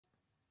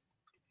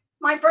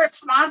my first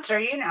sponsor,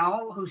 you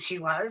know who she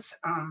was.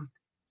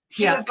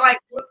 She Yeah. was like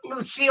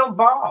Lucille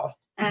Ball,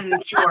 and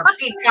she wore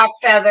peacock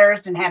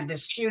feathers and had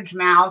this huge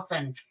mouth,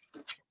 and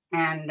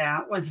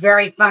was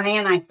very funny.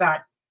 And I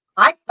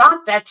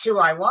thought that's who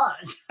I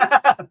was,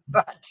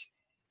 but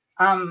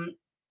um,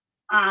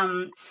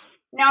 no,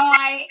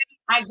 I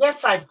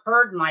guess I've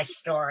heard my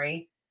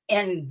story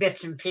in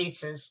bits and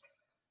pieces,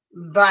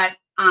 but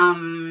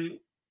I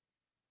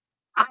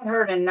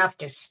heard enough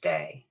to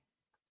stay.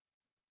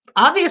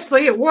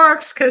 Obviously, it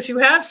works because you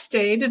have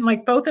stayed, and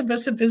like both of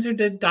us have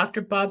visited Dr.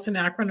 Bob's in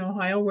Akron,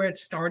 Ohio, where it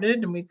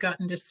started, and we've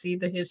gotten to see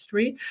the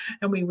history,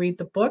 and we read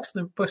the books.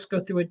 The books go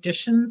through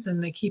editions,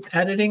 and they keep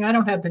editing. I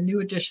don't have the new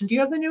edition. Do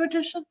you have the new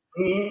edition?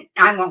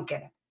 I won't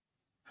get it.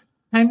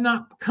 I'm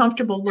not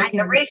comfortable looking.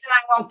 The reason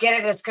I won't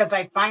get it is because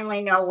I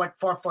finally know what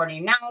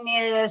 449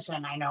 is,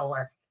 and I know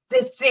where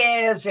this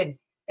is, and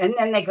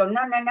then they go,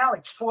 no,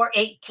 it's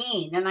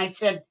 418, and I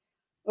said,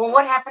 well,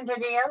 what happened to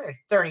the other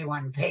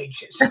 31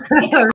 pages?